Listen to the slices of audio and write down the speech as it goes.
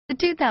The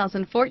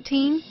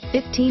 2014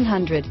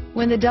 1500.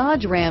 When the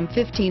Dodge Ram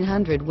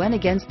 1500 went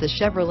against the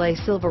Chevrolet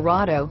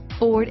Silverado,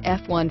 Ford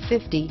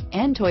F-150,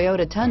 and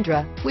Toyota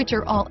Tundra, which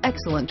are all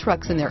excellent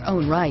trucks in their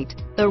own right,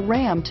 the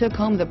Ram took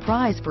home the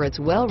prize for its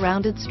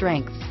well-rounded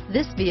strengths.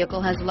 This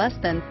vehicle has less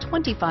than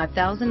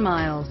 25,000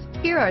 miles.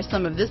 Here are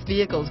some of this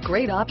vehicle's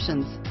great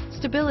options: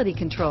 stability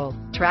control,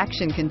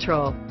 traction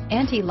control,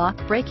 anti-lock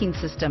braking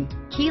system,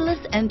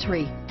 keyless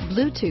entry,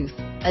 Bluetooth,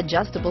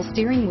 adjustable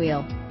steering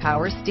wheel,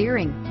 power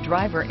steering,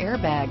 driver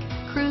airbag,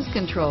 cruise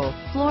control,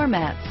 floor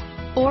mats,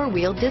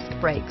 four-wheel disc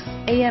brakes,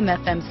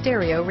 AM/FM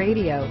stereo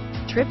radio,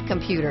 trip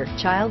computer,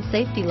 child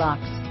safety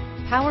locks,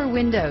 power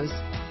windows,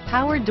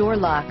 power door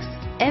locks,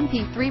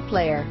 MP3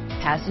 player,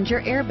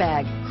 passenger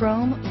airbag,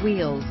 chrome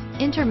wheels,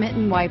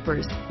 intermittent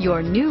wipers.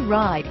 Your new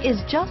ride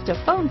is just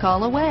a phone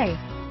call away.